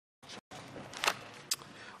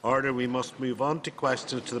Order, we must move on to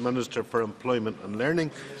questions to the Minister for Employment and Learning,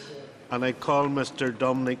 and I call Mr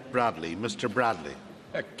Dominic Bradley. Mr Bradley.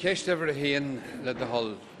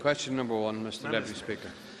 Question number 1, Mr Deputy Speaker.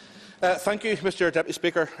 Thank you, Mr Deputy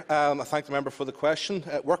Speaker. I thank the member for the question.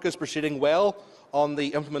 Work is proceeding well on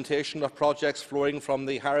the implementation of projects flowing from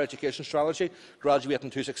the Higher Education Strategy, Graduating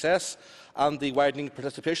to Success, and the Widening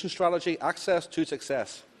Participation Strategy, Access to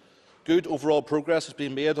Success. Good overall progress has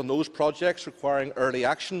been made on those projects requiring early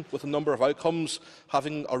action, with a number of outcomes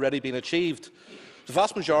having already been achieved. The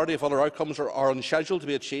vast majority of other outcomes are on schedule to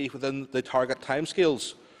be achieved within the target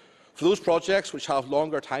timescales. For those projects which have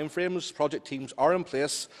longer timeframes, project teams are in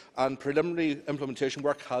place and preliminary implementation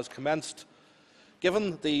work has commenced.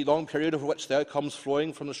 Given the long period over which the outcomes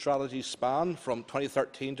flowing from the strategies span, from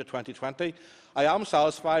 2013 to 2020, I am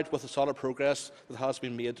satisfied with the solid progress that has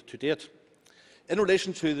been made to date. In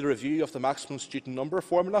relation to the review of the maximum student number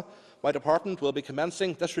formula, my department will be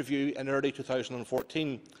commencing this review in early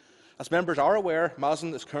 2014. As members are aware,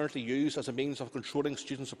 MaSN is currently used as a means of controlling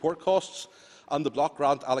student support costs and the block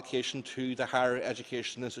grant allocation to the higher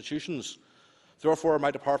education institutions. Therefore,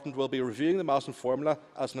 my department will be reviewing the MaSN formula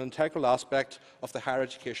as an integral aspect of the higher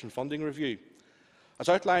education funding review. As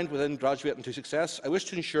outlined within Graduating to Success, I wish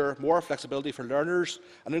to ensure more flexibility for learners,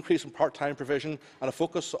 an increase in part-time provision and a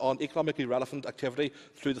focus on economically relevant activity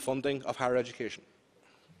through the funding of higher education.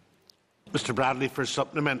 Mr Bradley for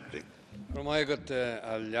supplementary. Thanks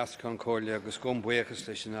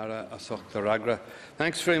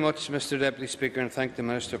very much, Mr Deputy Speaker, and thank the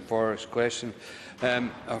Minister for his question,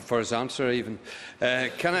 for his answer even.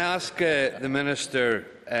 Can I ask the Minister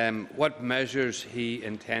what measures he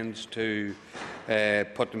intends to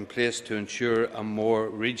put in place to ensure a more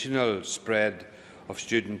regional spread of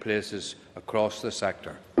student places across the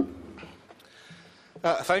sector?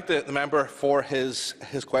 I thank the member for his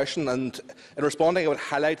question, and in responding I would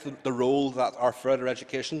highlight the role that our further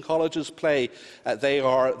education colleges play. They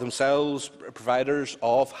are themselves providers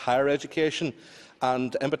of higher education,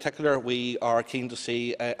 and in particular we are keen to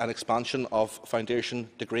see an expansion of foundation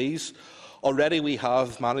degrees. Already we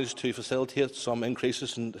have managed to facilitate some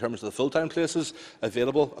increases in terms of the full-time places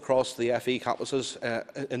available across the FE campuses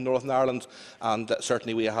in Northern Ireland, and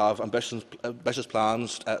certainly we have ambitious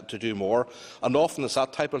plans to do more. And often it's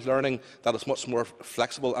that type of learning that is much more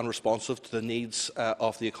flexible and responsive to the needs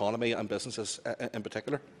of the economy and businesses in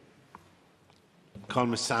particular. Call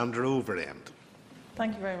Ms Sandra Overend.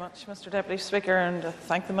 Thank you very much, Mr Deputy Speaker, and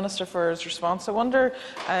thank the Minister for his response. I wonder,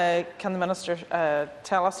 can the Minister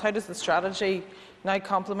tell us how does the strategy now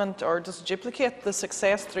complement or does it duplicate the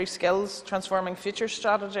Success Through Skills Transforming Future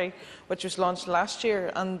strategy, which was launched last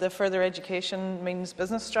year, and the Further Education Means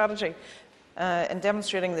Business strategy, in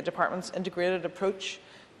demonstrating the Department's integrated approach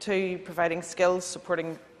to providing skills,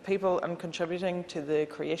 supporting people and contributing to the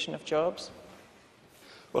creation of jobs?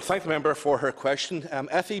 Well, thank the member for her question.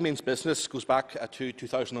 FE Means Business goes back to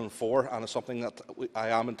 2004 and is something that I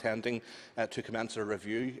am intending to commence a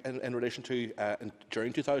review in relation to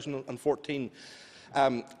during 2014.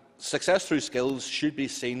 Success Through Skills should be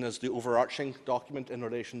seen as the overarching document in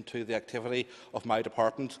relation to the activity of my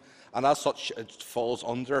department, and as such it falls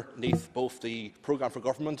underneath both the Programme for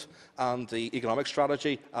Government and the Economic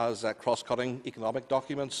Strategy as cross-cutting economic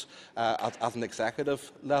documents at an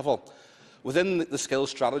executive level. Within the skills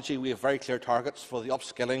strategy, we have very clear targets for the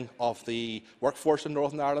upskilling of the workforce in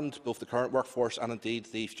Northern Ireland, both the current workforce and indeed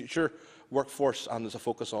the future workforce, and there's a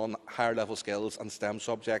focus on higher level skills and STEM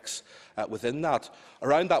subjects within that.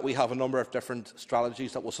 Around that, we have a number of different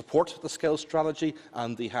strategies that will support the skills strategy,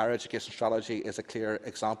 and the higher education strategy is a clear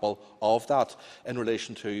example of that in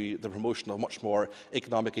relation to the promotion of much more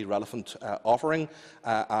economically relevant offering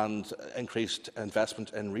and increased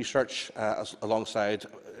investment in research alongside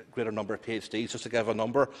greater number of PhDs, just to give a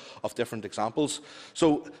number of different examples.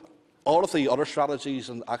 So all of the other strategies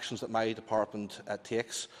and actions that my department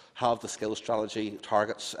takes have the skills strategy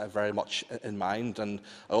targets very much in mind, and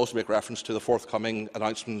I also make reference to the forthcoming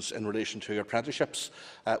announcements in relation to apprenticeships,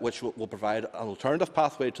 which will provide an alternative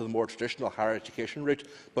pathway to the more traditional higher education route,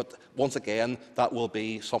 but once again that will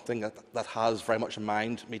be something that has very much in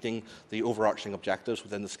mind meeting the overarching objectives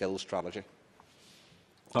within the skills strategy.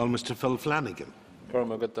 Well, Mr Phil Flanagan. I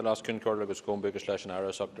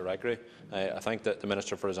thank the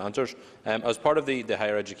Minister for his answers. As part of the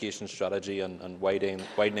higher education strategy and widening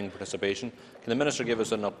participation, can the Minister give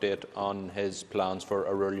us an update on his plans for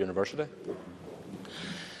a rural university?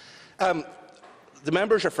 The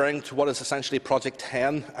member is referring to what is essentially Project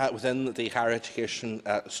 10 within the higher education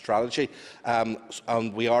strategy,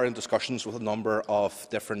 and we are in discussions with a number of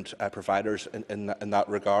different providers in that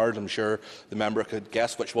regard. I'm sure the member could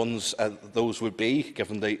guess which ones those would be,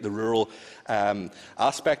 given the rural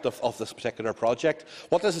aspect of this particular project.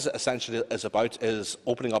 What this essentially is about is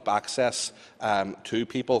opening up access to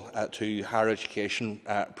people to higher education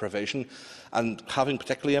provision, and having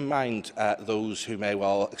particularly in mind those who may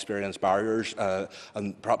well experience barriers,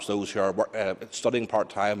 and perhaps those who are studying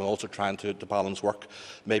part-time and also trying to balance work,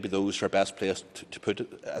 maybe those who are best placed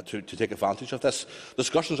to take advantage of this.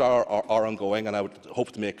 Discussions are ongoing, and I would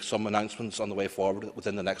hope to make some announcements on the way forward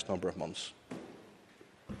within the next number of months.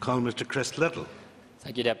 Call Mr. Chris Little.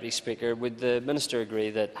 Thank you, Deputy Speaker. Would the Minister agree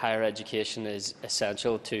that higher education is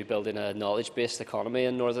essential to building a knowledge-based economy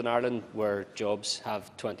in Northern Ireland, where jobs have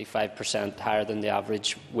 25% higher than the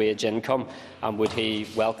average wage income? And would he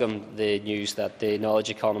welcome the news that the knowledge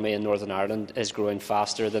economy in Northern Ireland is growing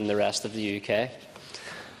faster than the rest of the UK?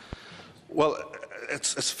 Well,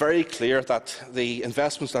 it's very clear that the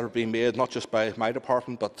investments that are being made, not just by my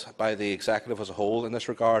department but by the executive as a whole in this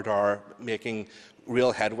regard, are making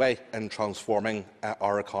real headway in transforming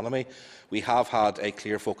our economy. We have had a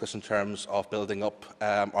clear focus in terms of building up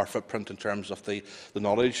our footprint in terms of the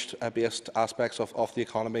knowledge-based aspects of the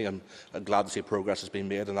economy, and I'm glad to see progress has been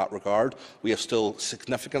made in that regard. We have still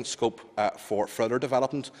significant scope for further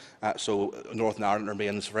development, so Northern Ireland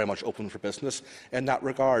remains very much open for business in that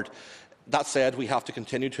regard. That said, we have to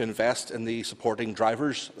continue to invest in the supporting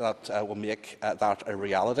drivers that will make that a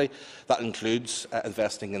reality. That includes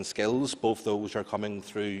investing in skills, both those who are coming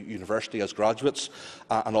through university as graduates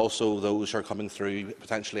and also those who are coming through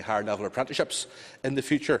potentially higher level apprenticeships in the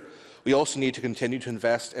future. We also need to continue to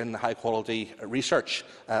invest in high-quality research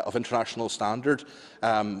of international standard.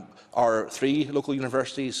 Our 3 local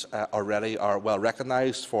universities already are well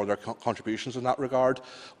recognised for their contributions in that regard.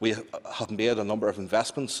 We have made a number of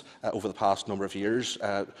investments over the past number of years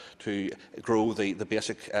to grow the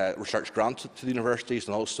basic research grant to the universities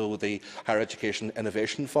and also the Higher Education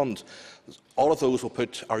Innovation Fund. All of those will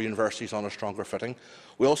put our universities on a stronger footing.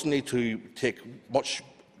 We also need to take much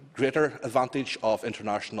greater advantage of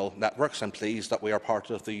international networks. I'm pleased that we are part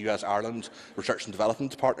of the US-Ireland Research and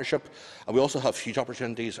Development Partnership. And we also have huge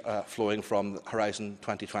opportunities flowing from Horizon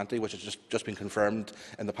 2020, which has just been confirmed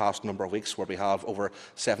in the past number of weeks, where we have over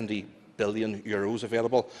 €70 billion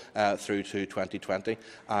available through to 2020.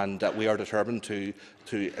 And we are determined to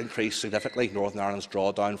increase significantly Northern Ireland's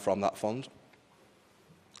drawdown from that fund.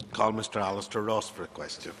 Call Mr. Alistair Ross for a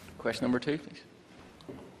question. Question number 2, please.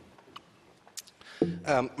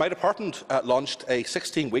 My department launched a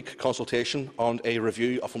 16-week consultation on a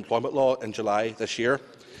review of employment law in July this year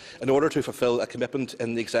in order to fulfil a commitment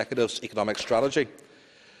in the Executive's economic strategy.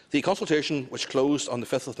 The consultation, which closed on the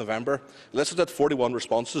 5th of November, elicited 41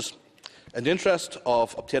 responses. In the interest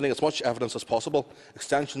of obtaining as much evidence as possible,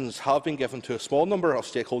 extensions have been given to a small number of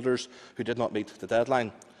stakeholders who did not meet the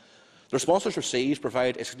deadline. The responses received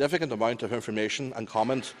provide a significant amount of information and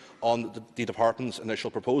comment on the department's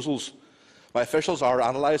initial proposals. My officials are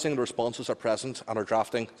analysing the responses at present and are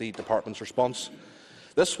drafting the department's response.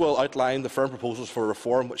 This will outline the firm proposals for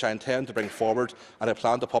reform which I intend to bring forward, and I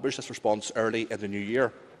plan to publish this response early in the new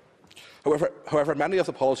year. However, many of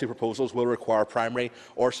the policy proposals will require primary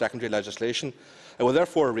or secondary legislation. I will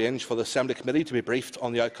therefore arrange for the Assembly Committee to be briefed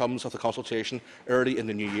on the outcomes of the consultation early in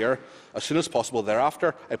the new year. As soon as possible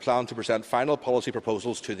thereafter, I plan to present final policy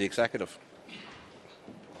proposals to the Executive.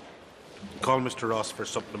 Call Mr. Ross for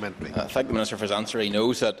supplementary. Thank the Minister for his answer. He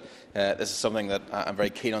knows that this is something that I'm very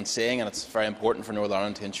keen on seeing, and it's very important for Northern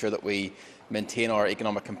Ireland to ensure that we maintain our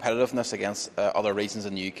economic competitiveness against other regions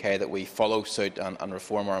in the UK, that we follow suit and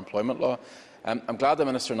reform our employment law. I'm glad the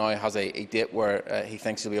Minister now has a date where he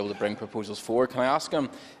thinks he'll be able to bring proposals forward. Can I ask him,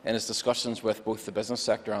 in his discussions with both the business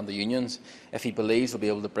sector and the unions, if he believes he'll be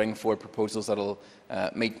able to bring forward proposals that will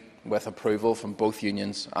meet with approval from both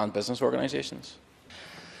unions and business organisations?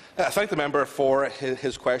 I thank the member for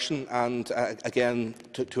his question and, again,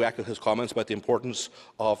 to echo his comments about the importance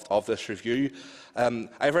of this review.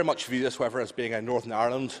 I very much view this, however, as being a Northern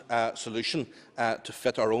Ireland solution to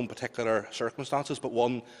fit our own particular circumstances, but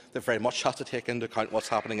one that very much has to take into account what's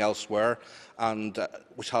happening elsewhere and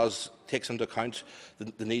which takes into account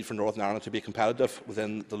the need for Northern Ireland to be competitive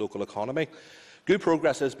within the local economy. Good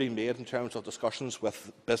progress is being made in terms of discussions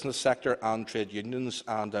with business sector and trade unions,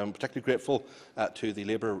 and I'm particularly grateful to the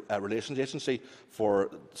Labour Relations Agency for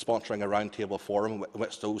sponsoring a roundtable forum in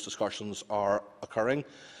which those discussions are occurring.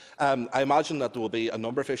 I imagine that there will be a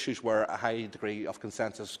number of issues where a high degree of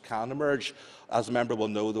consensus can emerge. As the member will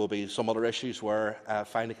know, there will be some other issues where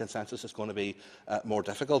finding consensus is going to be more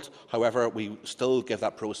difficult. However, we still give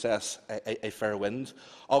that process a fair wind.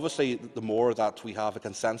 Obviously, the more that we have a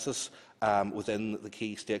consensus within the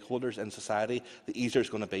key stakeholders in society, the easier it's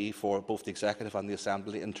going to be for both the Executive and the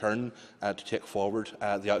Assembly in turn to take forward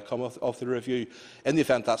the outcome of the review. In the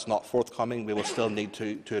event that's not forthcoming, we will still need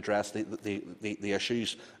to address the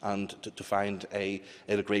issues and to find an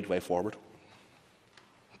agreed way forward.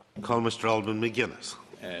 Call Mr Alban McGuinness.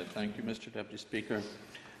 Thank you, Mr Deputy Speaker.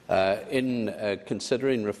 In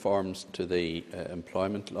considering reforms to the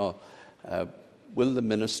employment law, will the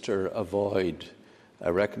Minister avoid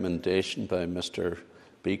a recommendation by Mr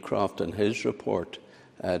Beecroft in his report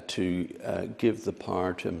to give the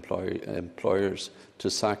power to employers to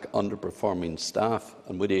sack underperforming staff?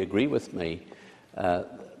 And would he agree with me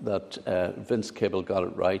that Vince Cable got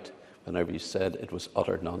it right whenever he said it was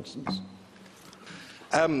utter nonsense?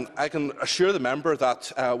 I can assure the member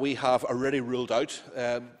that we have already ruled out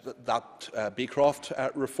that Beecroft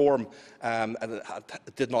reform, and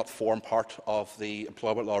it did not form part of the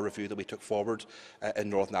employment law review that we took forward in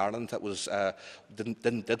Northern Ireland. It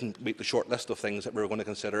didn't meet the short list of things that we were going to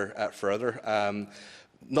consider further.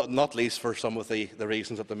 Not least for some of the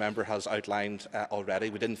reasons that the member has outlined already.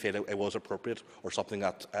 We didn't feel it was appropriate or something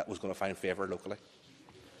that was going to find favour locally.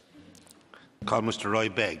 Call Mr Roy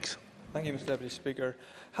Beggs. Thank you, Mr Deputy Speaker.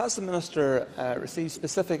 Has the Minister received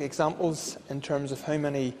specific examples in terms of how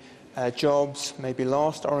many jobs may be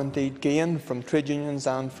lost or indeed gained from trade unions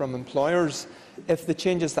and from employers if the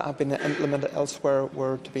changes that have been implemented elsewhere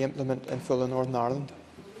were to be implemented in full in Northern Ireland?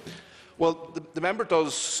 Well, the member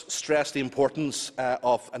does stress the importance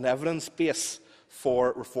of an evidence base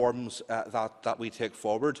for reforms that we take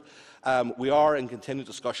forward. We are in continued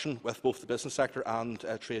discussion with both the business sector and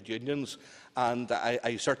trade unions, and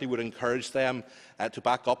I certainly would encourage them to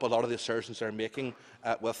back up a lot of the assertions they're making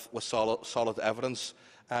with solid evidence.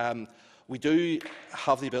 We do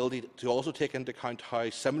have the ability to also take into account how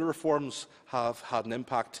similar reforms have had an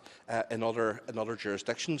impact in other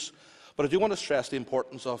jurisdictions. But I do want to stress the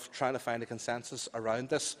importance of trying to find a consensus around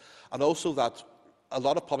this, and also that a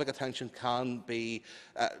lot of public attention can be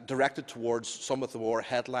directed towards some of the more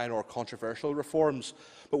headline or controversial reforms.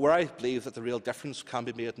 But where I believe that the real difference can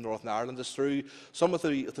be made in Northern Ireland is through some of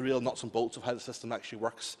the real nuts and bolts of how the system actually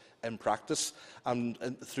works in practice, and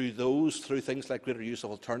through things like greater use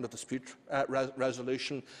of alternative dispute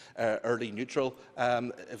resolution, early neutral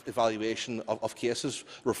evaluation of cases,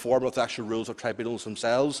 reform of the actual rules of tribunals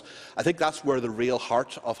themselves. I think that's where the real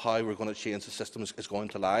heart of how we're going to change the system is going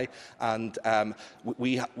to lie. And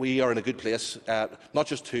we are in a good place, not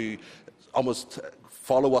just to almost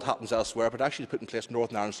follow what happens elsewhere, but actually to put in place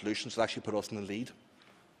Northern Ireland solutions that actually put us in the lead.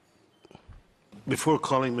 Before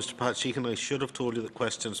calling Mr Pat Sheehan, I should have told you that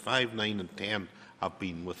questions 5, 9 and 10 have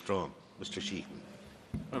been withdrawn. Mr Sheehan.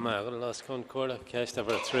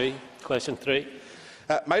 Question 3.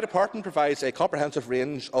 My department provides a comprehensive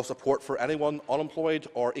range of support for anyone unemployed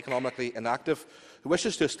or economically inactive who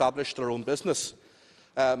wishes to establish their own business.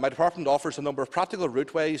 My department offers a number of practical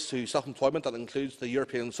routeways to self-employment that includes the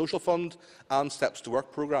European Social Fund and Steps to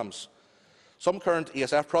Work programmes. Some current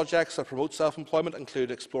ESF projects that promote self-employment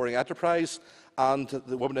include Exploring Enterprise and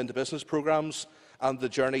the Women into Business programmes and the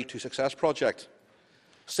Journey to Success project.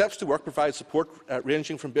 Steps to Work provides support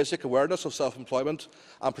ranging from basic awareness of self-employment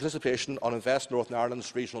and participation on Invest Northern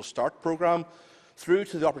Ireland's Regional Start programme through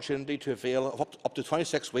to the opportunity to avail of up to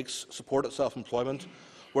 26 weeks supported self-employment,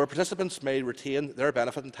 where participants may retain their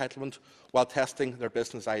benefit entitlement while testing their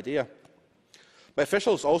business idea. My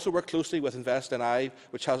officials also work closely with Invest NI,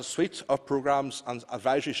 which has a suite of programmes and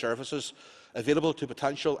advisory services available to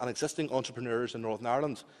potential and existing entrepreneurs in Northern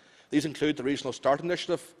Ireland. These include the Regional Start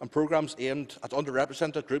Initiative and programmes aimed at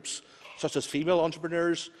underrepresented groups such as female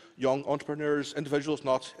entrepreneurs, young entrepreneurs, individuals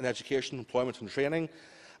not in education, employment and training,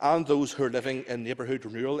 and those who are living in neighbourhood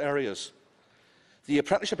and rural areas. The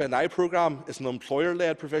Apprenticeship NI programme is an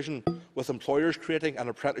employer-led provision, with employers creating an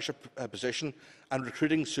apprenticeship position and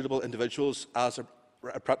recruiting suitable individuals as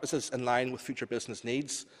apprentices in line with future business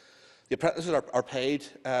needs. The apprentices are paid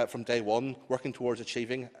from day one, working towards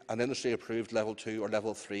achieving an industry-approved Level 2 or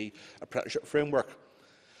Level 3 apprenticeship framework.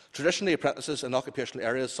 Traditionally, apprentices in occupational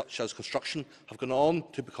areas such as construction have gone on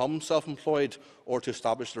to become self-employed or to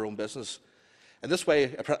establish their own business. In this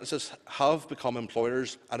way, apprentices have become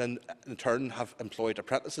employers and in turn have employed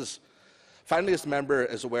apprentices. Finally, as the member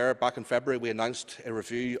is aware, back in February we announced a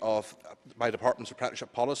review of my department's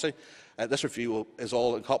apprenticeship policy. This review is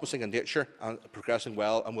all-encompassing in nature and progressing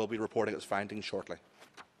well, and will be reporting its findings shortly.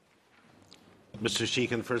 Mr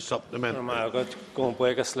Sheehan for a supplement.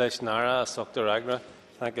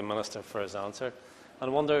 Thank the Minister for his answer. And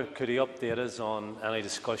I wonder, could he update us on any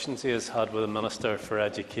discussions he has had with the Minister for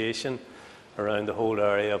Education around the whole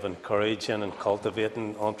area of encouraging and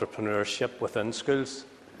cultivating entrepreneurship within schools?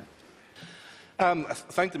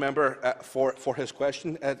 Thank the member for his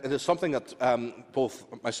question. It is something that both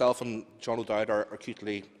myself and John O'Dowd are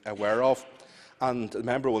acutely aware of. And the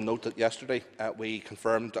member will note that yesterday we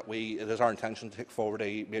confirmed that it is our intention to take forward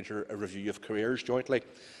a major review of careers jointly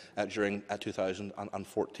during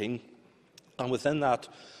 2014. And within that,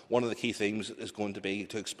 one of the key themes is going to be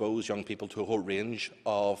to expose young people to a whole range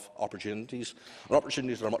of opportunities, and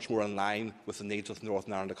opportunities that are much more in line with the needs of the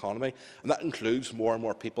Northern Ireland economy. And that includes more and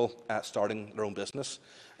more people starting their own business.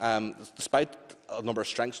 Despite a number of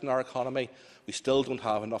strengths in our economy, we still don't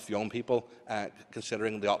have enough young people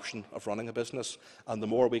considering the option of running a business. And the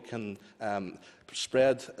more we can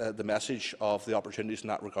spread the message of the opportunities in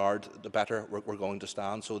that regard, the better we're going to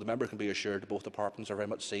stand. So the member can be assured that both departments are very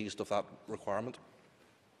much seized of that requirement.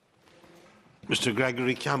 Mr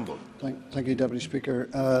Gregory Campbell. Thank you, Deputy Speaker.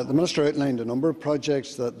 The Minister outlined a number of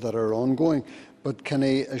projects that are ongoing, but can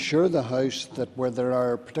he assure the House that where there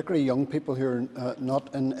are particularly young people who are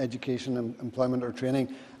not in education, employment or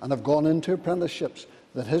training and have gone into apprenticeships,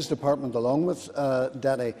 that his department, along with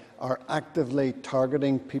DETI, are actively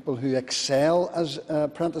targeting people who excel as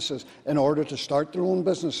apprentices in order to start their own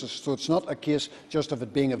businesses? So it's not a case just of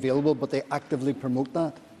it being available, but they actively promote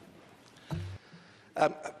that.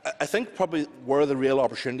 I think probably where the real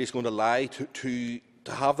opportunity is going to lie to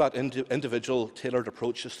have that individual tailored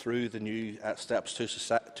approach is through the new Steps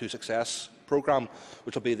to Success programme,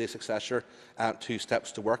 which will be the successor to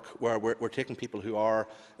Steps to Work, where we're taking people who are,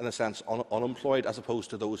 in a sense, unemployed, as opposed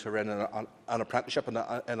to those who are in an apprenticeship and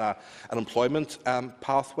an employment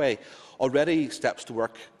pathway. Already, Steps to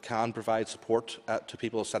Work can provide support to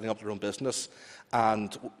people setting up their own business,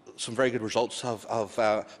 and some very good results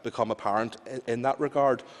have become apparent in that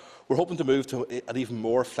regard. We're hoping to move to an even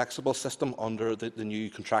more flexible system under the new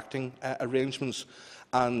contracting arrangements,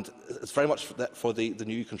 and it's very much for the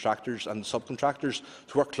new contractors and subcontractors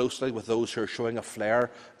to work closely with those who are showing a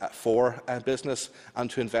flair for business, and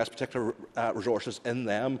to invest particular resources in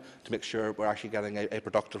them to make sure we're actually getting a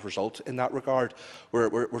productive result in that regard.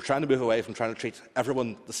 We're trying to move away from trying to treat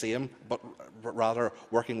everyone the same, but rather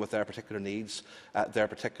working with their particular needs, their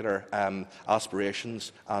particular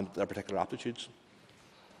aspirations and their particular aptitudes.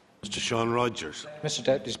 Mr Sean Rogers. Mr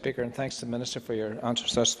Deputy Speaker, and thanks to the Minister for your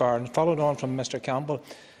answers thus far. And followed on from Mr Campbell,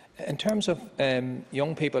 in terms of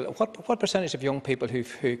young people, what percentage of young people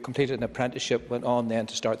who completed an apprenticeship went on then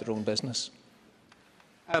to start their own business?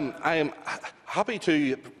 I am happy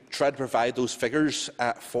to try to provide those figures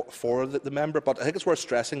for the member, but I think it's worth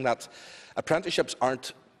stressing that apprenticeships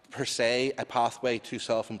aren't per se a pathway to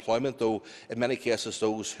self-employment, though in many cases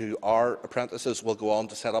those who are apprentices will go on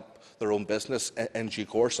to set up their own business in due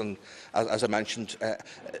course, and as I mentioned,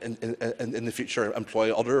 in the future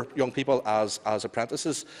employ other young people as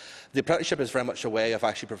apprentices. The apprenticeship is very much a way of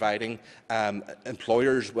actually providing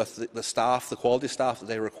employers with the staff, the quality staff that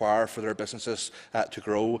they require for their businesses to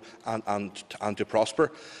grow and to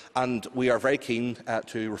prosper. And we are very keen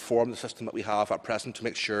to reform the system that we have at present to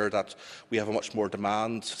make sure that we have a much more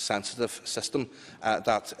demand-sensitive system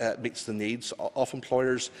that meets the needs of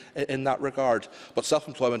employers in that regard. But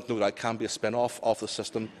self-employment, no doubt, can be a spin-off of the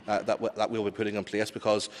system that we will be putting in place,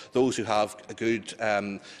 because those who have a good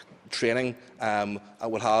training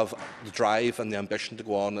will have the drive and the ambition to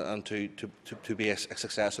go on and to be a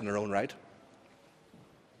success in their own right.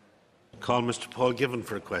 Call Mr Paul Given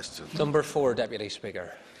for a question. Number 4, Deputy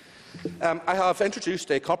Speaker. I have introduced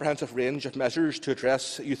a comprehensive range of measures to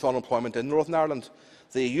address youth unemployment in Northern Ireland.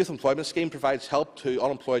 The Youth Employment Scheme provides help to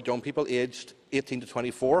unemployed young people aged 18 to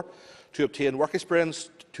 24 to obtain work experience,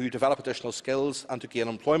 to develop additional skills and to gain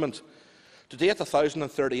employment. To date,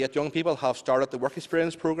 1,038 young people have started the Work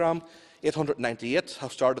Experience Programme, 898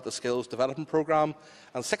 have started the Skills Development Programme,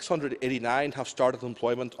 and 689 have started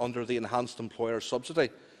employment under the Enhanced Employer Subsidy.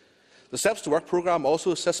 The Steps to Work Programme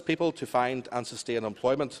also assists people to find and sustain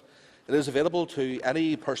employment. It is available to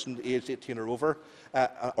any person aged 18 or over,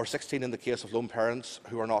 or 16 in the case of lone parents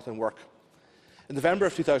who are not in work. In November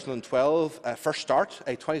of 2012, First Start,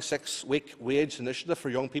 a 26-week wage initiative for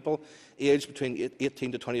young people aged between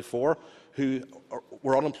 18 to 24 who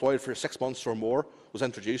were unemployed for 6 months or more, was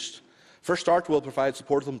introduced. First Start will provide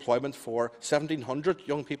supported employment for 1,700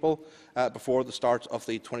 young people before the start of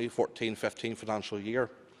the 2014-15 financial year.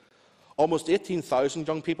 Almost 18,000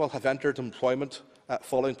 young people have entered employment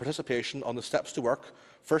following participation on the Steps to Work,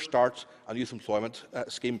 First Start and Youth Employment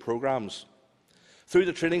Scheme programmes. Through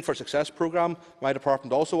the Training for Success programme, my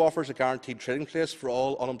department also offers a guaranteed training place for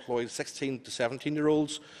all unemployed 16 to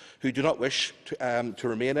 17-year-olds who do not wish to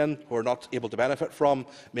remain in or are not able to benefit from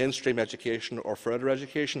mainstream education or further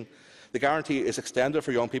education. The guarantee is extended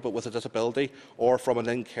for young people with a disability or from an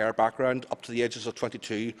in-care background up to the ages of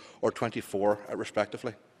 22 or 24,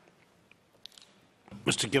 respectively.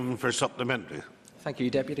 Mr Given for supplementary. Thank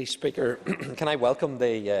you, Deputy Speaker. Can I welcome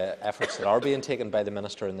the efforts that are being taken by the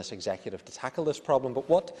Minister in this executive to tackle this problem, but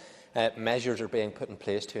what measures are being put in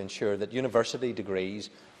place to ensure that university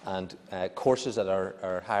degrees and courses at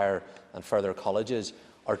our higher and further colleges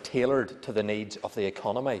are tailored to the needs of the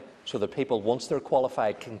economy, so that people, once they're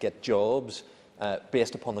qualified, can get jobs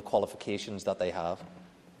based upon the qualifications that they have?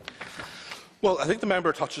 Well, I think the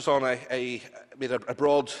member touches on a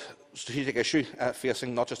broad strategic issue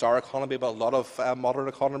facing not just our economy but a lot of modern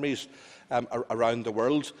economies around the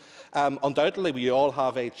world. Undoubtedly, we all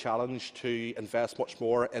have a challenge to invest much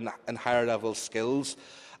more in higher level skills,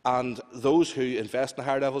 and those who invest in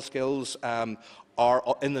higher level skills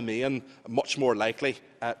are, in the main, much more likely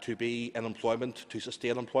to be in employment, to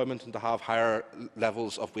sustain employment and to have higher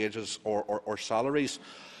levels of wages or salaries.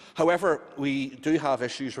 However, we do have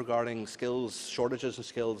issues regarding skills shortages and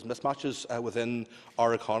skills mismatches within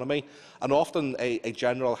our economy, and often a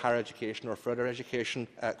general higher education or further education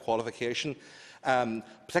qualification,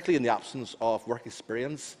 particularly in the absence of work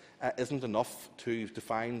experience, isn't enough to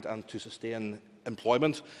find and to sustain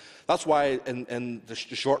employment. That's why in the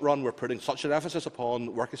short run we're putting such an emphasis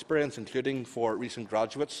upon work experience, including for recent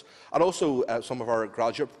graduates, and also some of our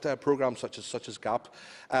graduate programmes such as GAP,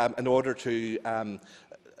 in order to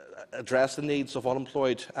address the needs of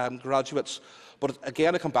unemployed graduates. But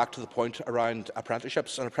again, I come back to the point around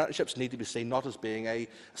apprenticeships, and apprenticeships need to be seen not as being a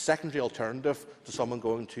secondary alternative to someone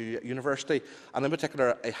going to university, and in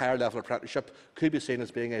particular a higher level apprenticeship could be seen as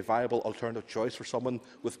being a viable alternative choice for someone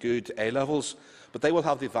with good A-levels. But they will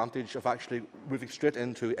have the advantage of actually moving straight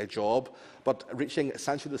into a job, but reaching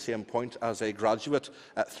essentially the same point as a graduate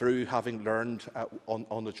through having learned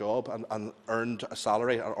on the job and earned a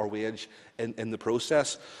salary or wage in the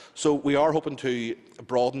process. So we are hoping to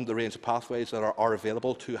broaden the range of pathways that are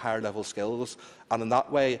available to higher level skills, and in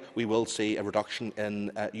that way we will see a reduction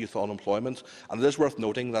in youth unemployment. And it is worth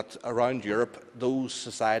noting that around Europe, those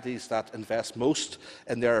societies that invest most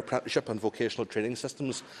in their apprenticeship and vocational training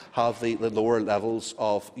systems have the lower levels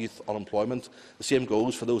of youth unemployment. The same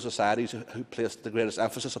goes for those societies who place the greatest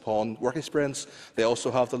emphasis upon work experience. They also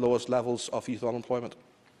have the lowest levels of youth unemployment.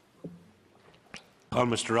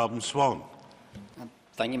 Mr Robin Swan.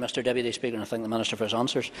 Thank you, Mr Deputy Speaker, and I thank the Minister for his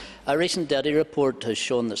answers. A recent DEDI report has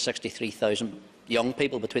shown that 63,000 young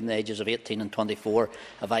people between the ages of 18 and 24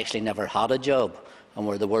 have actually never had a job, and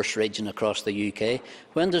we're the worst region across the UK.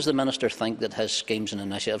 When does the Minister think that his schemes and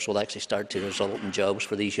initiatives will actually start to result in jobs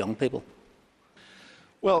for these young people?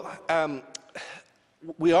 Well,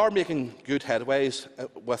 we are making good headways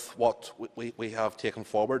with what we have taken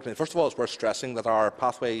forward. First of all, it's worth stressing that our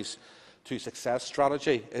Pathways to Success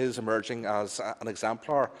strategy is emerging as an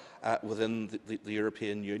exemplar within the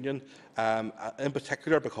European Union, in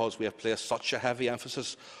particular because we have placed such a heavy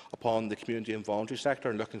emphasis upon the community and voluntary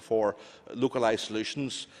sector and looking for localised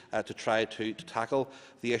solutions to try to tackle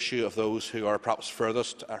the issue of those who are perhaps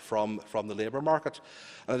furthest from the labour market.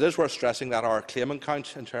 And it is worth stressing that our claimant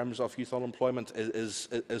count in terms of youth unemployment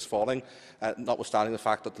is falling, notwithstanding the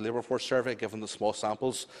fact that the Labour Force survey, given the small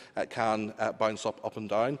samples, can bounce up and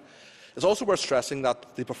down. It's also worth stressing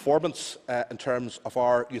that the performance in terms of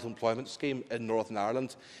our youth employment scheme in Northern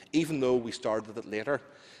Ireland, even though we started it later,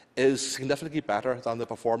 is significantly better than the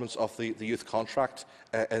performance of the youth contract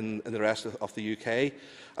in the rest of the UK.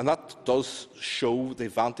 And that does show the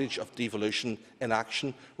advantage of devolution in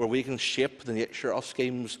action, where we can shape the nature of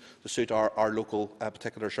schemes to suit our local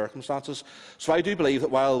particular circumstances. So I do believe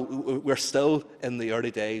that while we're still in the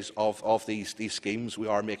early days of these schemes, we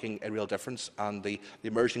are making a real difference, and the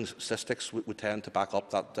emerging statistics would tend to back up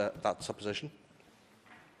that supposition.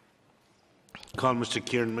 Call Mr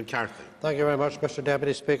Kieran McCarthy. Thank you very much, Mr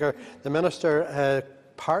Deputy Speaker. The Minister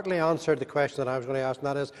partly answered the question that I was going to ask, and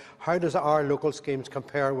that is, how does our local schemes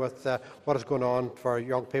compare with what is going on for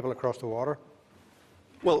young people across the water?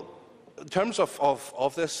 Well, in terms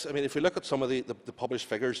of this, I mean, if we look at some of the published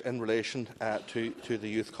figures in relation to the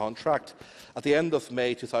youth contract, at the end of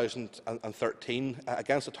May 2013,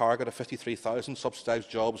 against a target of 53,000 subsidised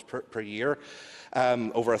jobs per year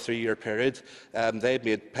over a 3-year period, they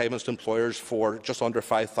made payments to employers for just under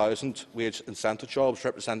 5,000 wage incentive jobs,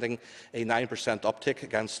 representing a 9% uptick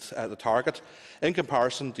against the target. In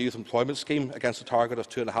comparison, the Youth Employment Scheme, against a target of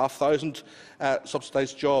 2,500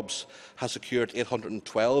 subsidised jobs, has secured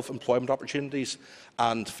 812 employment employment opportunities,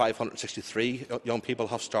 and 563 young people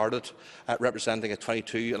have started, representing a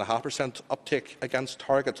 22.5% uptake against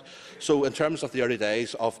target. So, in terms of the early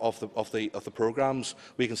days of the programmes,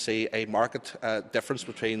 we can see a marked difference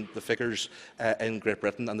between the figures in Great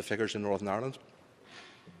Britain and the figures in Northern Ireland.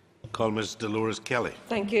 Call Ms Dolores Kelly.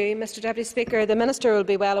 Thank you, Mr Deputy Speaker. The Minister will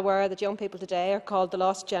be well aware that young people today are called the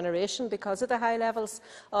lost generation because of the high levels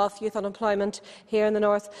of youth unemployment here in the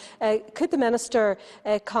North. Could the Minister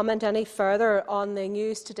comment any further on the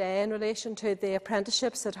news today in relation to the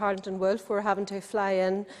apprenticeships at Harland and Wolff who are having to fly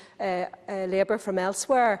in labour from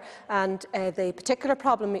elsewhere, and the particular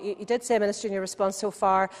problem you did say, Minister, in your response so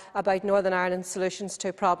far about Northern Ireland's solutions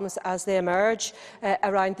to problems as they emerge,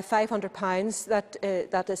 around the £500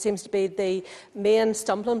 that seems to be the main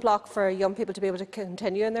stumbling block for young people to be able to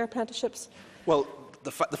continue in their apprenticeships? Well,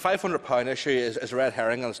 the £500 issue is a red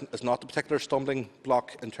herring and is not the particular stumbling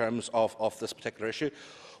block in terms of this particular issue.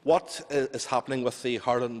 What is happening with the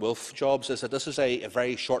Harland and Wolff jobs is that this is a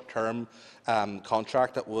very short-term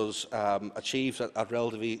contract that was achieved at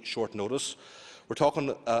relatively short notice. We're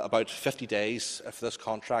talking about 50 days for this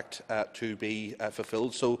contract to be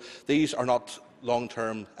fulfilled, so these are not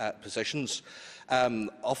long-term positions.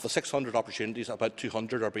 Of the 600 opportunities, about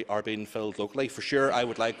 200 are being filled locally. For sure, I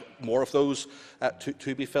would like more of those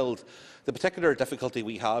to be filled. The particular difficulty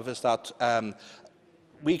we have is that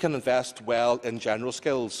we can invest well in general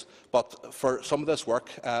skills, but for some of this work,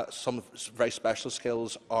 some very specialist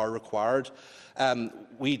skills are required.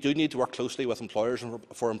 We do need to work closely with employers and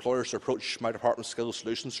for employers to approach my department's Skills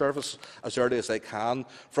Solutions Service as early as they can,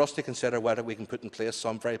 for us to consider whether we can put in place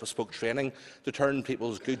some very bespoke training to turn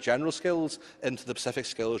people's good general skills into the specific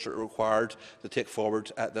skills that are required to take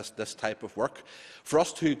forward this type of work. For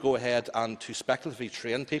us to go ahead and to speculatively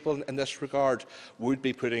train people in this regard would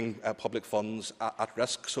be putting public funds at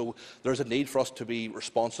risk. So there is a need for us to be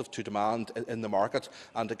responsive to demand in the market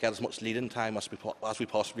and to get as much lead-in time as we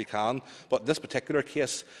possibly can. But in this particular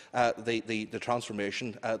case, the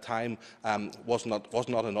transformation time was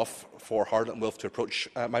not enough for Harland and Wolff to approach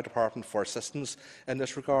my department for assistance in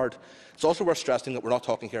this regard. It's also worth stressing that we're not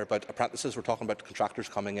talking here about apprentices, we're talking about contractors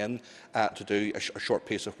coming in to do a short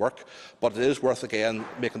piece of work. But it is worth again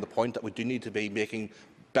making the point that we do need to be making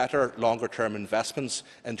better longer-term investments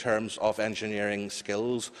in terms of engineering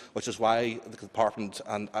skills, which is why the department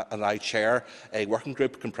and I chair a working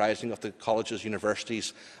group comprising of the colleges,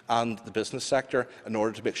 universities and the business sector in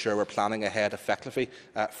order to make sure we're planning ahead effectively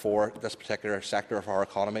for this particular sector of our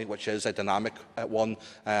economy, which is a dynamic one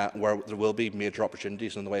where there will be major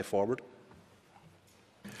opportunities on the way forward.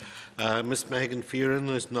 Ms Megan Fearon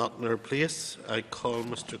is not in her place. I call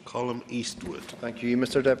Mr Colm Eastwood. Thank you,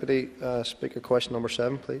 Mr Deputy Speaker. Question number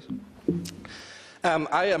 7, please.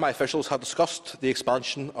 I and my officials have discussed the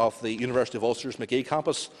expansion of the University of Ulster's Magee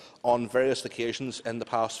campus on various occasions in the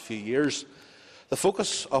past few years. The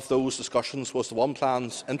focus of those discussions was the One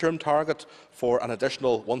Plan's interim target for an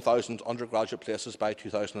additional 1,000 undergraduate places by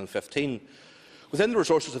 2015. Within the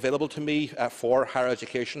resources available to me for higher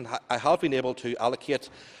education, I have been able to allocate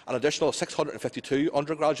an additional 652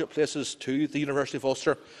 undergraduate places to the University of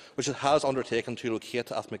Ulster, which it has undertaken to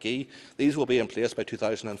locate at Magee. These will be in place by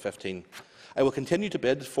 2015. I will continue to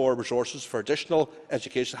bid for resources for additional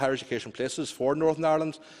higher education places for Northern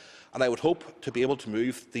Ireland, and I would hope to be able to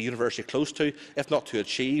move the university close to, if not to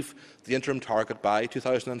achieve, the interim target by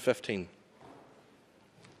 2015.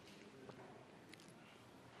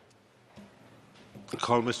 I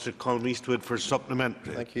call Mr Colm Eastwood for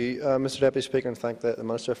supplementary. Thank you, Mr Deputy Speaker, and thank the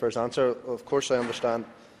Minister for his answer. Of course, I understand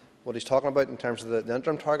what he's talking about in terms of the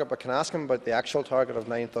interim target, but can I ask him about the actual target of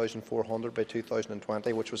 9,400 by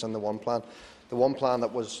 2020, which was in the One Plan? The One Plan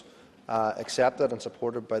that was accepted and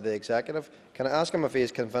supported by the Executive. Can I ask him if he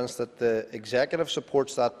is convinced that the Executive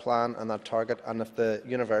supports that plan and that target, and if the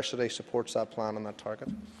University supports that plan and that target?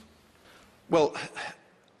 Well,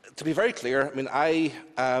 to be very clear, I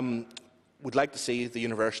would like to see the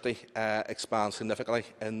university expand significantly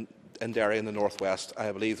in the area in the North West.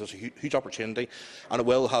 I believe there's a huge opportunity and it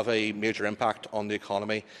will have a major impact on the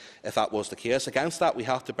economy if that was the case. Against that, we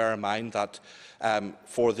have to bear in mind that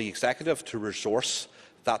for the Executive to resource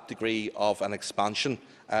that degree of an expansion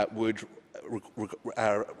would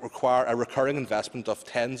require a recurring investment of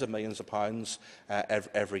tens of millions of pounds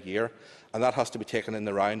every year. and that has to be taken in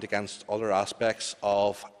the round against other aspects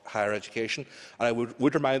of higher education. And I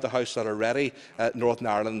would remind the House that already Northern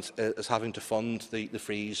Ireland is having to fund the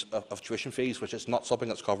freeze of tuition fees, which is not something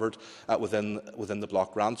that's covered within the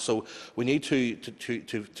block grant. So we need to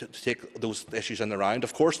take those issues in the round.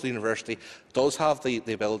 Of course, the university does have the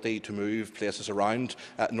ability to move places around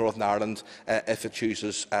Northern Ireland if it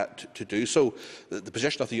chooses to do so. The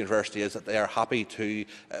position of the university is that they are happy to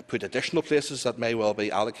put additional places that may well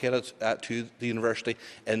be allocated to the university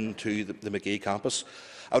into the McGee campus.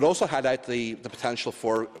 I would also highlight the potential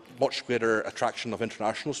for much greater attraction of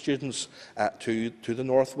international students to the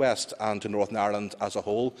North West and to Northern Ireland as a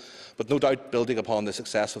whole. But no doubt, building upon the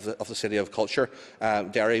success of the City of Culture,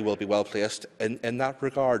 Derry will be well placed in that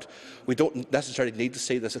regard. We don't necessarily need to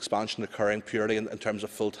see this expansion occurring purely in terms of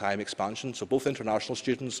full-time expansion. So both international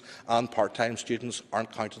students and part-time students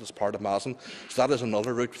aren't counted as part of MaSN. So that is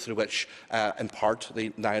another route through which, in part,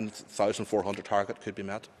 the 9,400 target could be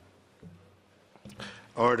met.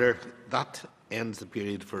 Order. That ends the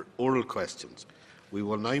period for oral questions. We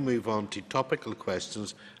will now move on to topical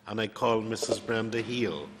questions, and I call Mrs Brenda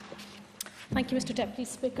Heal. Thank you, Mr Deputy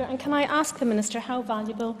Speaker. And can I ask the Minister how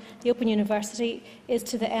valuable the Open University is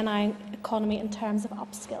to the NI economy in terms of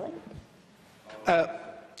upskilling?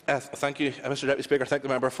 Thank you, Mr Deputy Speaker. Thank the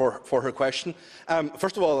member for her question.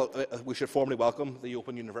 First of all, we should formally welcome the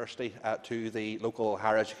Open University to the local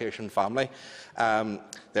higher education family.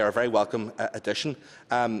 They are a very welcome addition.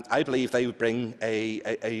 I believe they would bring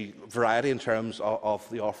a variety in terms of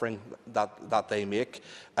the offering that they make.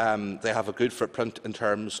 They have a good footprint in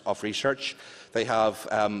terms of research. They have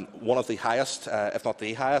one of the highest, if not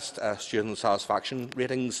the highest, student satisfaction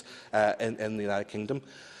ratings in the United Kingdom.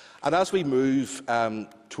 And as we move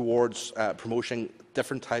towards promoting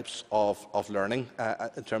different types of learning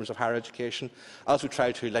in terms of higher education, as we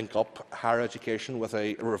try to link up higher education with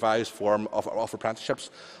a revised form of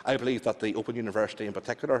apprenticeships, I believe that the Open University in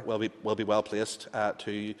particular will be well placed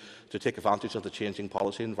to take advantage of the changing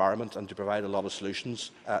policy environment and to provide a lot of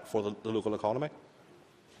solutions for the local economy.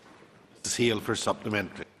 Mrs Heal for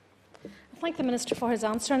supplementary. I thank the Minister for his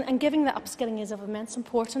answer, and given that upskilling is of immense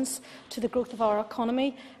importance to the growth of our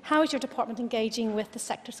economy, how is your department engaging with the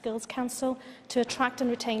Sector Skills Council to attract and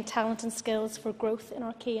retain talent and skills for growth in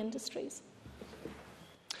our key industries?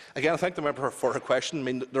 Again, I thank the member for her question. I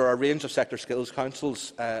mean, there are a range of sector skills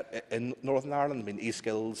councils in Northern Ireland. I mean,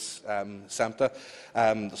 eSkills,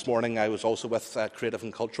 SEMTA. This morning I was also with Creative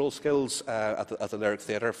and Cultural Skills at the Lyric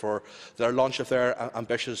Theatre for their launch of their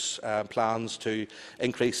ambitious plans to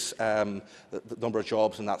increase the number of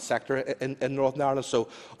jobs in that sector in Northern Ireland. So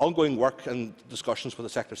ongoing work and discussions with the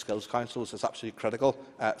sector skills councils is absolutely critical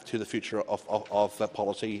to the future of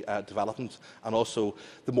policy development. And also,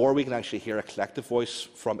 the more we can actually hear a collective voice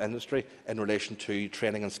from industry in relation to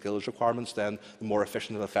training and skills requirements, then the more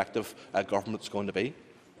efficient and effective government is going to be.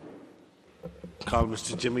 Call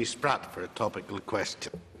Mr Jimmy Spratt for a topical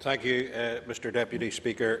question. Thank you, Mr Deputy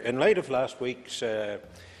Speaker. In light of last week's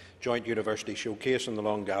joint university showcase in the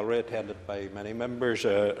Long Gallery, attended by many members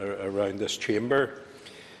around this chamber,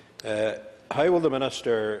 how will the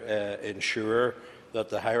Minister ensure that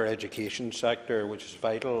the higher education sector, which is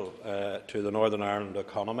vital to the Northern Ireland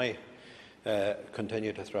economy,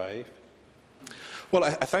 continue to thrive? Well, I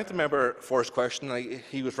thank the member for his question.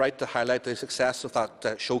 He was right to highlight the success of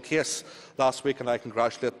that showcase last week, and I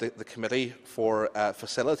congratulate the committee for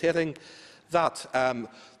facilitating that.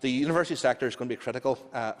 The university sector is going to be critical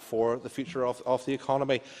for the future of the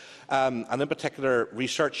economy, and in particular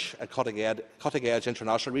research, cutting-edge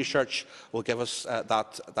international research will give us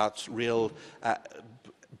that real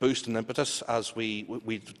boost and impetus as we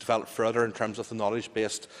develop further in terms of the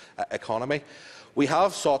knowledge-based economy. We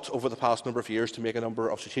have sought over the past number of years to make a number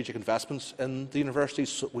of strategic investments in the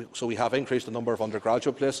universities. So we have increased the number of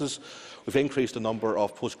undergraduate places, we've increased the number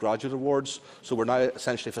of postgraduate awards, so we're now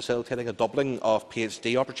essentially facilitating a doubling of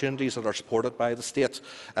PhD opportunities that are supported by the state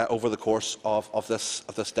over the course of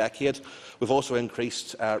this decade. We've also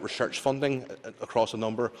increased research funding across a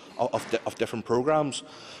number of different programmes.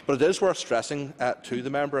 But it is worth stressing to the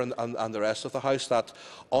member and the rest of the House that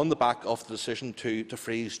on the back of the decision to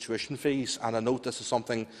freeze tuition fees, and I note this is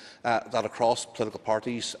something that across political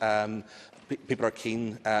parties people are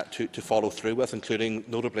keen to follow through with, including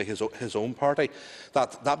notably his own party.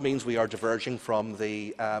 That means we are diverging from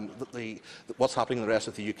what's happening in the rest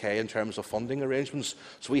of the UK in terms of funding arrangements.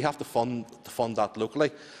 So we have to fund that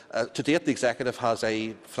locally. To date, the Executive has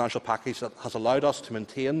a financial package that has allowed us to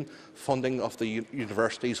maintain funding of the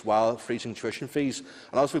universities while freezing tuition fees.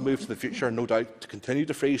 And as we move to the future, no doubt, to continue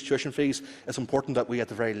to freeze tuition fees, it's important that we at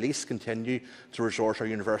the very least continue to resource our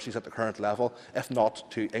universities at the current level, if not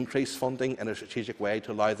to increase funding in a strategic way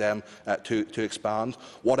to allow them to expand.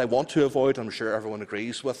 What I want to avoid, and I'm sure everyone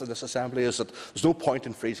agrees with in this Assembly, is that there's no point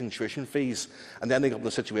in freezing tuition fees and ending up in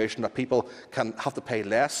a situation that people can have to pay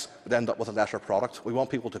less but end up with a lesser product. We want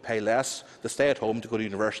people to pay less, to stay at home, to go to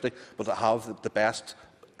university, but to have the best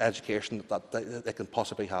education that they can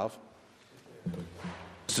possibly have.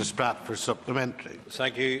 Mr. Spratt for supplementary.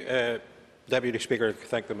 Thank you, Deputy Speaker. I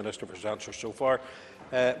thank the Minister for his answers so far.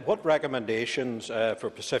 What recommendations for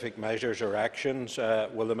specific measures or actions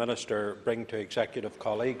will the Minister bring to executive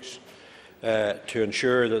colleagues to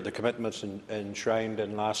ensure that the commitments enshrined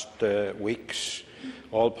in last week's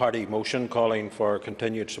all-party motion calling for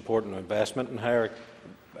continued support and investment in higher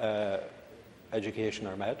education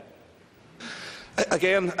are met?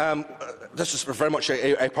 Again, this is very much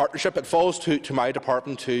a partnership. It falls to my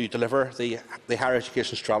department to deliver the higher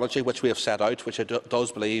education strategy which we have set out, which I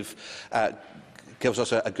does believe gives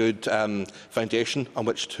us a good foundation on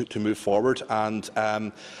which to move forward.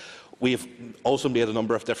 And we've also made a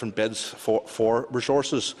number of different bids for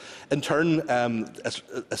resources. In turn,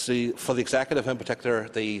 for the Executive, in particular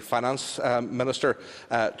the Finance Minister,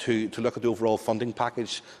 to look at the overall funding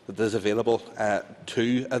package that is available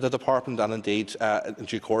to the Department and indeed in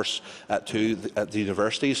due course to the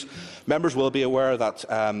universities. Members will be aware that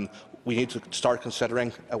we need to start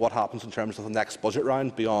considering what happens in terms of the next budget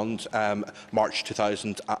round beyond March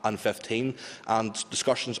 2015, and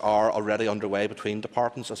discussions are already underway between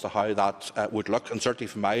departments as to how that would look. And certainly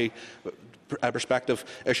from my perspective,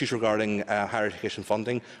 issues regarding higher education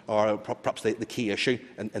funding are perhaps the key issue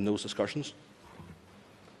in those discussions.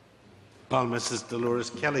 Call Mrs. Dolores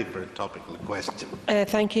Kelly for a topical question.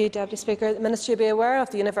 Thank you, Deputy Speaker. The Minister will be aware of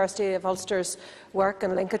the University of Ulster's work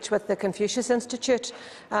and linkage with the Confucius Institute,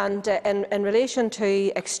 and in relation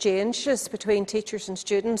to exchanges between teachers and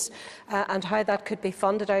students and how that could be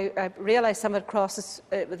funded. I realise some of it crosses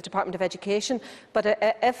with the Department of Education, but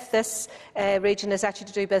if this region is actually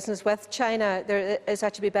to do business with China, there is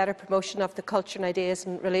actually better promotion of the culture and ideas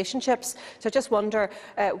and relationships. So I just wonder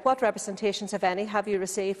what representations, if any, have you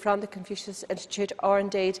received from the Confucius Institute or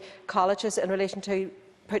indeed colleges in relation to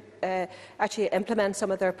actually implement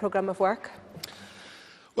some of their programme of work?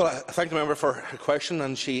 Well, I thank the member for her question,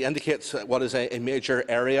 and she indicates what is a major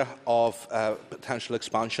area of potential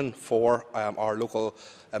expansion for our local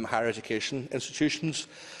higher education institutions.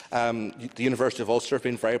 The University of Ulster have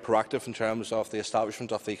been very proactive in terms of the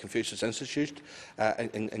establishment of the Confucius Institute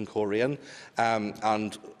in Korean,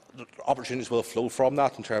 and opportunities will flow from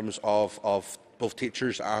that in terms of both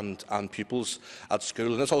teachers and pupils at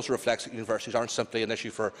school. And this also reflects that universities aren't simply an issue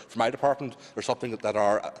for my department. They're something that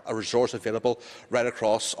are a resource available right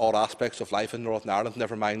across all aspects of life in Northern Ireland,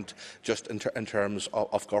 never mind just in terms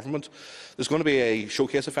of government. There's going to be a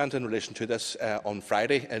showcase event in relation to this on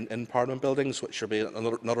Friday in Parliament buildings, which will be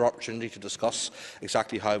another opportunity to discuss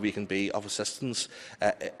exactly how we can be of assistance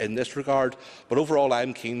in this regard. But overall,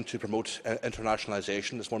 I'm keen to promote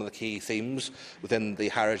internationalisation as one of the key themes within the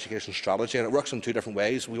higher education strategy, and it works in two different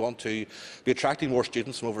ways. We want to be attracting more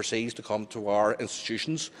students from overseas to come to our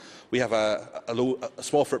institutions. We have a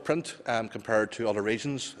small footprint compared to other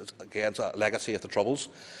regions. Again, it's a legacy of the Troubles.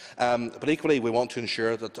 But equally, we want to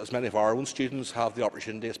ensure that as many of our own students have the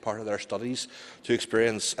opportunity as part of their studies to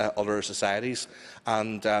experience other societies.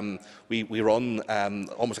 And we run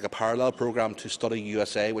almost like a parallel programme to Study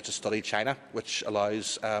USA, which is Study China, which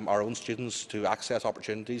allows our own students to access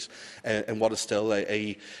opportunities in what is still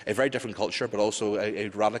a very different culture, but also a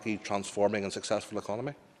radically transforming and successful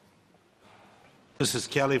economy. Mrs.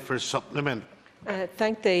 Kelly for supplement.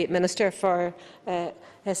 Thank the Minister for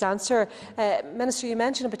his answer. Minister, you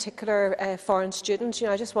mentioned in particular foreign students.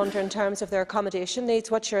 I just wonder, in terms of their accommodation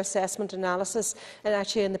needs, what's your assessment analysis and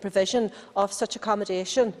actually in the provision of such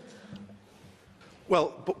accommodation?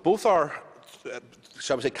 Well, both our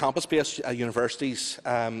shall we say campus-based universities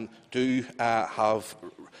do have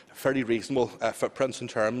fairly reasonable footprints in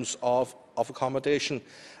terms of accommodation.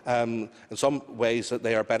 In some ways, that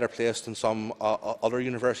they are better placed than some other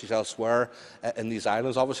universities elsewhere in these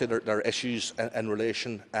islands. Obviously, there are issues in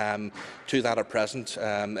relation to that at present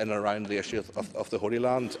in and around the issue of the Holy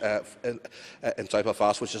Land in South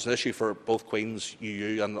Belfast, which is an issue for both Queen's,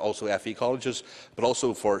 UU and also FE colleges, but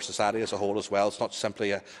also for society as a whole as well. It's not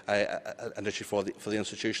simply an issue for the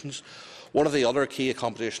institutions. One of the other key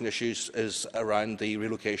accommodation issues is around the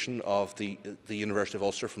relocation of the University of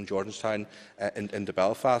Ulster from Georgetown into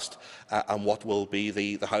Belfast, and what will be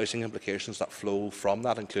the housing implications that flow from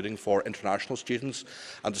that, including for international students.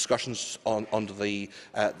 And discussions under the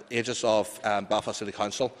aegis of Belfast City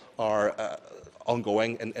Council are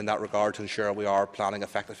ongoing in that regard to ensure we are planning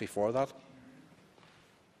effectively for that.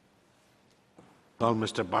 Call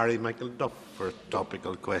Mr. Barry Michael Duff for a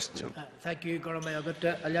topical question. Thank you, Can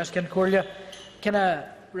I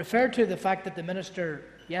refer to the fact that the Minister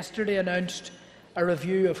yesterday announced a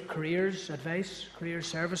review of careers advice, career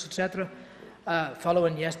service, etc.,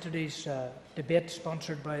 following yesterday's debate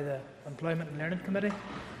sponsored by the Employment and Learning Committee.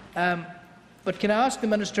 But can I ask the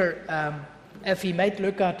Minister if he might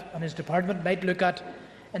look at, and his department might look at,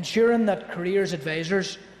 ensuring that careers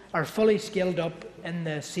advisors are fully skilled up in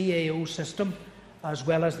the CAO system as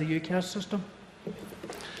well as the UCAS system?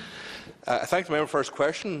 I thank the member for his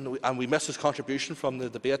question, and we missed his contribution from the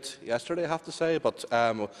debate yesterday, I have to say, but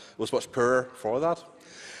it was much poorer for that.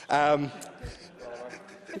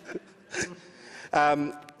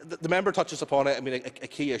 The member touches upon it, a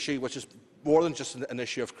key issue, which is more than just an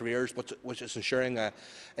issue of careers, but which is ensuring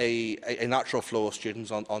a natural flow of students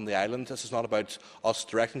on the island. This is not about us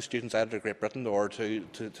directing students either to Great Britain or to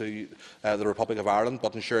the Republic of Ireland,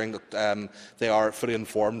 but ensuring that they are fully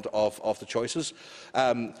informed of the choices.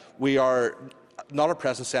 We are not at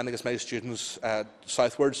present sending as many students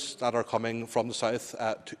southwards that are coming from the south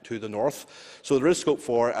to the north. So there is scope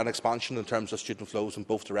for an expansion in terms of student flows in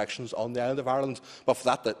both directions on the island of Ireland. But for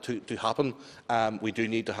that to happen, we do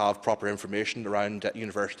need to have proper information around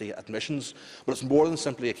university admissions. But it's more than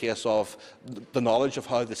simply a case of the knowledge of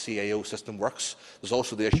how the CAO system works. There's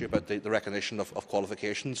also the issue about the recognition of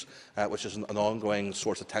qualifications, which is an ongoing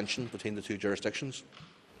source of tension between the two jurisdictions.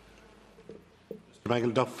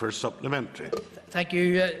 Michael Duff for supplementary. Thank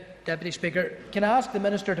you, Deputy Speaker. Can I ask the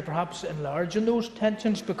Minister to perhaps enlarge on those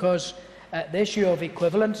tensions, because the issue of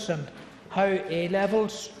equivalence and how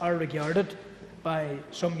A-levels are regarded by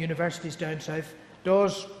some universities down south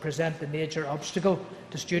does present a major obstacle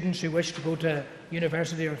to students who wish to go to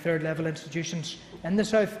university or third-level institutions in the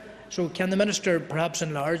south. So can the Minister perhaps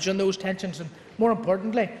enlarge on those tensions and, more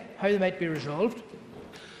importantly, how they might be resolved?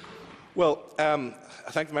 Well, I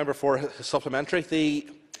thank the member for his supplementary.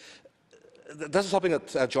 This is something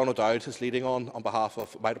that John O'Dowd is leading on behalf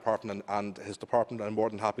of my department and his department, and I'm more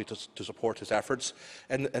than happy to support his efforts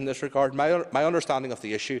in this regard. My understanding of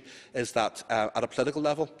the issue is that at a political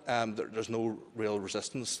level, there's no real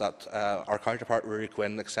resistance, that our counterpart, Rory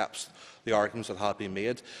Quinn, accepts the arguments that have been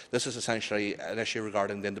made. This is essentially an issue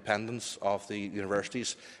regarding the independence of the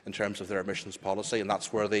universities in terms of their admissions policy, and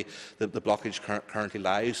that's where the blockage currently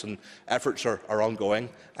lies, and efforts are ongoing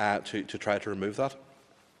to try to remove that.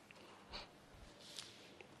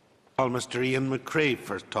 Mr. Ian McCrae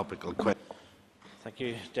for a topical question. Thank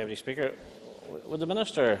you, Deputy Speaker. Would the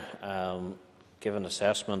Minister give an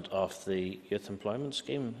assessment of the youth employment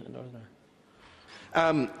scheme in Northern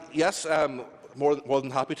Ireland? Yes, more than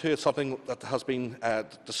happy to. It's something that has been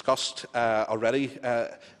discussed already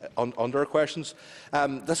under questions.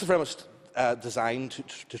 This is very much designed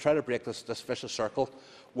to try to break this vicious circle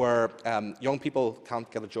where young people can't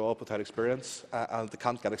get a job without experience, and they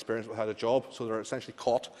can't get experience without a job, so they're essentially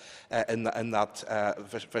caught in that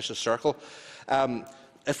vicious circle.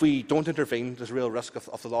 If we don't intervene, there's a real risk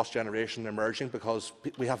of the lost generation emerging, because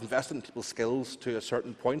we have invested in people's skills to a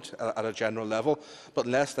certain point at a general level, but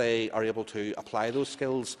unless they are able to apply those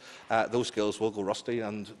skills will go rusty,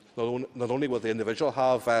 and not only will the individual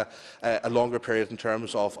have a longer period in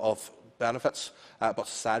terms of benefits, but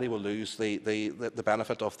society will lose the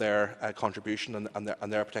benefit of their contribution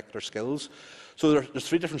and their particular skills. So there's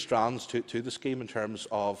three different strands to the scheme in terms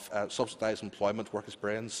of subsidised employment, work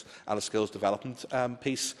experience and a skills development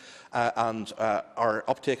piece. And our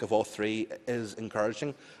uptake of all three is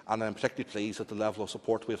encouraging, and I'm particularly pleased at the level of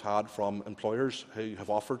support we've had from employers who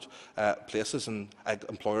have offered places, and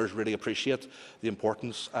employers really appreciate the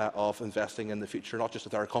importance of investing in the future, not just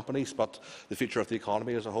of their companies, but the future of the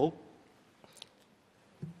economy as a whole.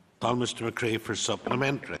 Mr. McCrae for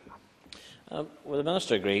supplementary. Would the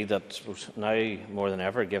Minister agree that now more than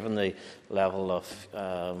ever, given the level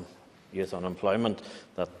of youth unemployment,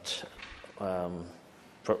 that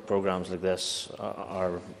programmes like this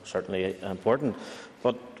are certainly important.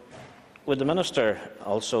 But would the Minister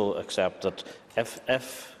also accept that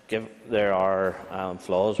if there are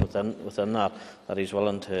flaws within that, that he's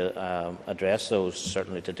willing to address those,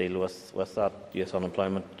 certainly to deal with that youth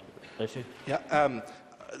unemployment issue? Yeah,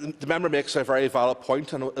 the member makes a very valid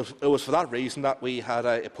point, and it was for that reason that we had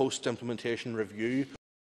a post-implementation review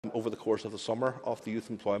over the course of the summer of the youth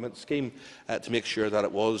employment scheme to make sure that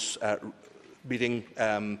it was meeting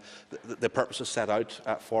the purposes set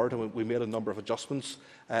out for it, and we made a number of adjustments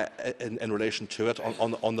in relation to it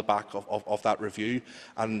on the back of that review.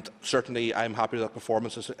 And certainly I'm happy that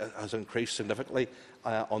performance has increased significantly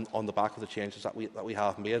on the back of the changes that we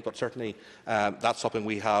have made, but certainly that's something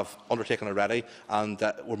we have undertaken already, and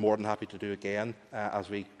we're more than happy to do again as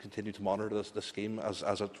we continue to monitor this scheme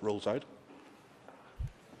as it rolls out.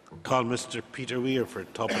 Call Mr. Peter Weir for a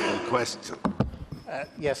topical question.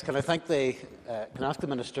 Yes, can I ask the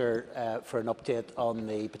Minister for an update on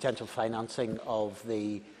the potential financing of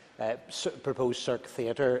the proposed Cirque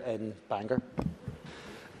Theatre in Bangor?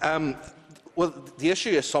 Well, the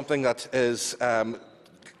issue is something that is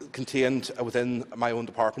contained within my own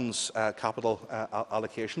department's capital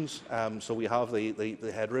allocations. So we have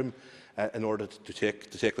the headroom in order to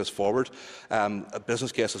take this forward. A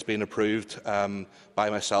business case has been approved by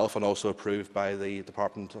myself and also approved by the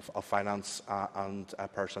Department of Finance and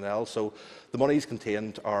Personnel. So the monies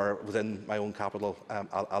contained are within my own capital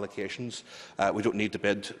allocations. We don't need to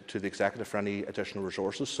bid to the Executive for any additional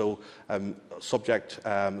resources. So subject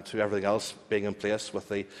to everything else being in place with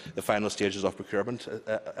the final stages of procurement,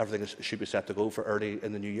 everything should be set to go for early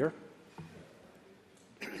in the new year.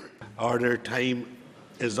 Order time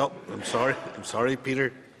is up. I'm sorry,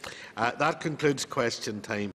 Peter. That concludes question time.